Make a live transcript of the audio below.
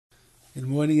Good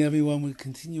morning, everyone. We're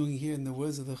continuing here in the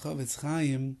words of the CHOFETZ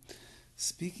CHAIM,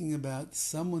 speaking about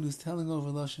someone who's telling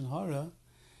over Lashon HaRa,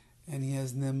 and he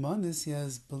has nemanis, he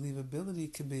has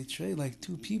believability, can betray like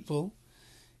two people.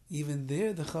 Even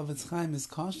there, the CHOFETZ CHAIM is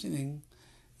cautioning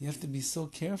you have to be so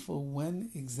careful when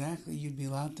exactly you'd be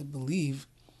allowed to believe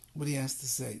what he has to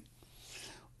say.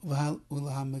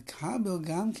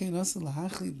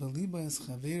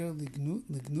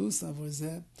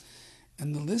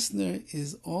 And the listener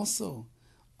is also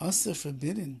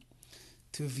forbidden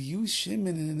to view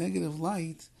Shimon in a negative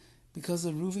light because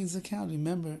of Reuven's account.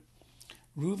 Remember,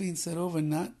 Reuven said over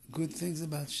not good things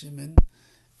about Shimon,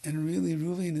 and really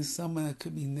Reuven is someone that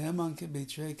could be Neman, could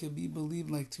betray, could be believed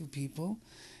like two people.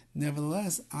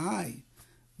 Nevertheless, I,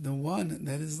 the one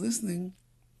that is listening,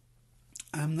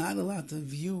 I'm not allowed to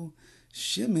view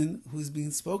Shimon, who's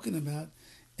being spoken about,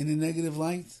 in a negative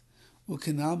light. Like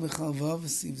I mentioned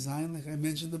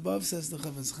above, says the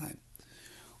CHOFETZ CHAIM.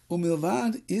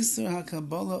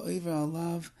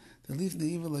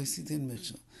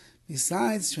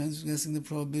 Besides transgressing the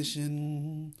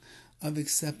prohibition of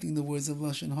accepting the words of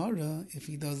Lashon HaRa, if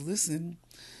he does listen,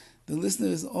 the listener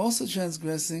is also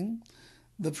transgressing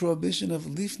the prohibition of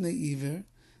lifnei iver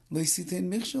leisitein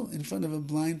michshel, in front of a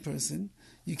blind person.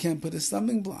 You can't put a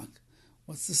stumbling block.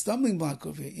 What's the stumbling block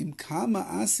over here? Im kama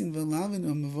asin v'lavin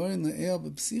u'mavorin le'el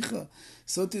b'psicha.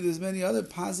 So too, there's many other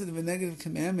positive and negative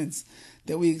commandments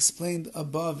that we explained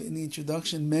above in the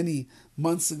introduction many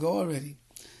months ago already.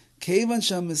 Kevan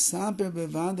shamisaper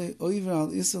bevadei oiver al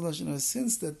isur lashon hara,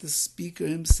 since that the speaker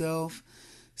himself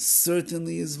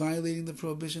certainly is violating the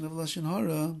prohibition of lashon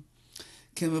hara,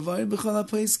 kemavayin b'chol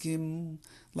haposkim,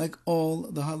 like all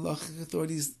the halachic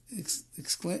authorities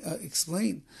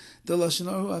explain. The Lashon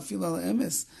HaRa afil al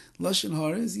emes. Lashon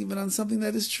HaRa is even on something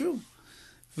that is true.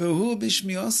 And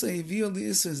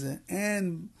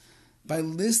by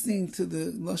listening to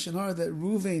the Lashon HaRa that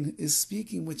Reuven is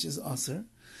speaking, which is aser,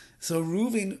 so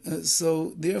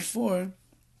therefore,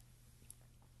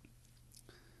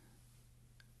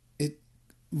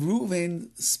 Reuven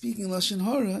speaking Lashon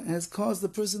HaRa has caused the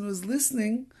person who is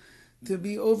listening to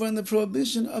be over on the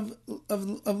prohibition of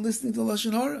listening to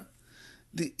Lashon HaRa.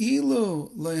 The ilu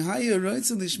lo'haya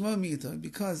roitza lishma mita,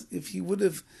 because if he would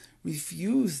have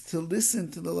refused to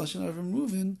listen to the Lashon HaRa from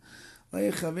Reuven,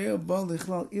 layachaver bal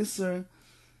lichlal iser,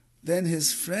 then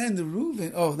his friend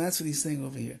Reuven. Oh, that's what he's saying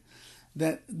over here.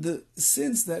 That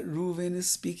since that Reuven is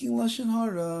speaking Lashon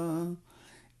HaRa,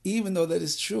 even though that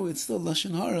is true, it's still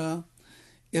Lashon HaRa.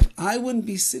 If I wouldn't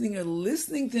be sitting here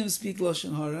listening to him speak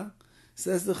Lashon HaRa,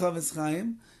 says the CHOFETZ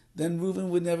CHAIM, then Reuven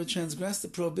would never transgress the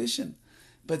prohibition.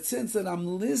 But since that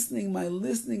I'm listening, my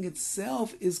listening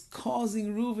itself is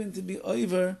causing Reuven to be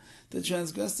over to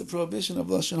transgress the prohibition of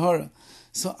Lashon HaRa.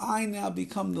 So I now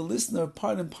become the listener,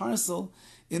 part and parcel,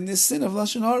 in this sin of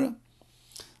Lashon HaRa.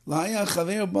 La'aya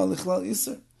chaver ba'al lichlal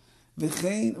iser.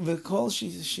 V'kol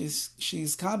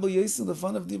she's kabel yisel the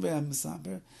fun of divrei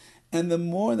ha'mesaper. And the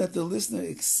more that the listener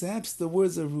accepts the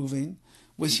words of Reuven,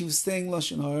 which he was saying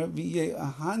Lashon HaRa, v'yeh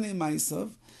ahane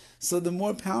ma'asav, so the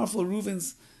more powerful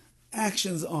Reuven's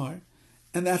actions are,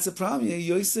 and that's a problem. So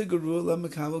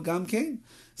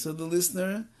the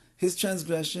listener, his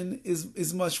transgression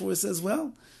is much worse as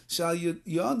well.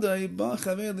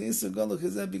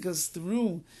 Because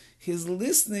through his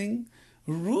listening,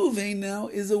 Reuven now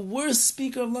is a worse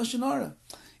speaker of Lashon HaRa.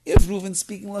 If Reuven's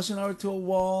speaking Lashon HaRa to a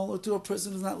wall or to a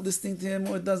person who's not listening to him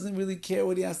or doesn't really care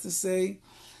what he has to say,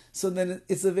 so then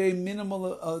it's a very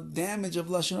minimal damage of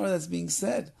Lashon HaRa that's being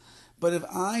said. But if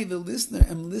I, the listener,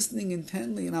 am listening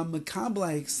intently and I'm makabel,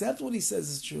 I accept what he says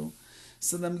is true,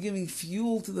 so then I'm giving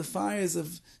fuel to the fires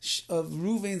of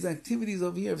Reuven's activities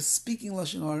over here of speaking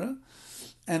Lashon HaRa,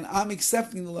 and I'm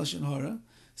accepting the Lashon HaRa,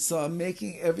 so I'm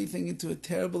making everything into a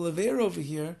terrible affair over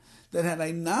here, that had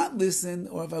I not listened,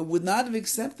 or if I would not have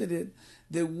accepted it,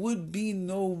 there would be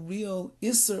no real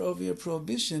isser over here,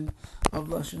 prohibition of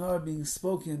Lashon HaRa being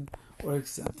spoken or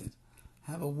accepted.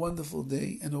 Have a wonderful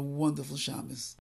day and a wonderful Shabbos.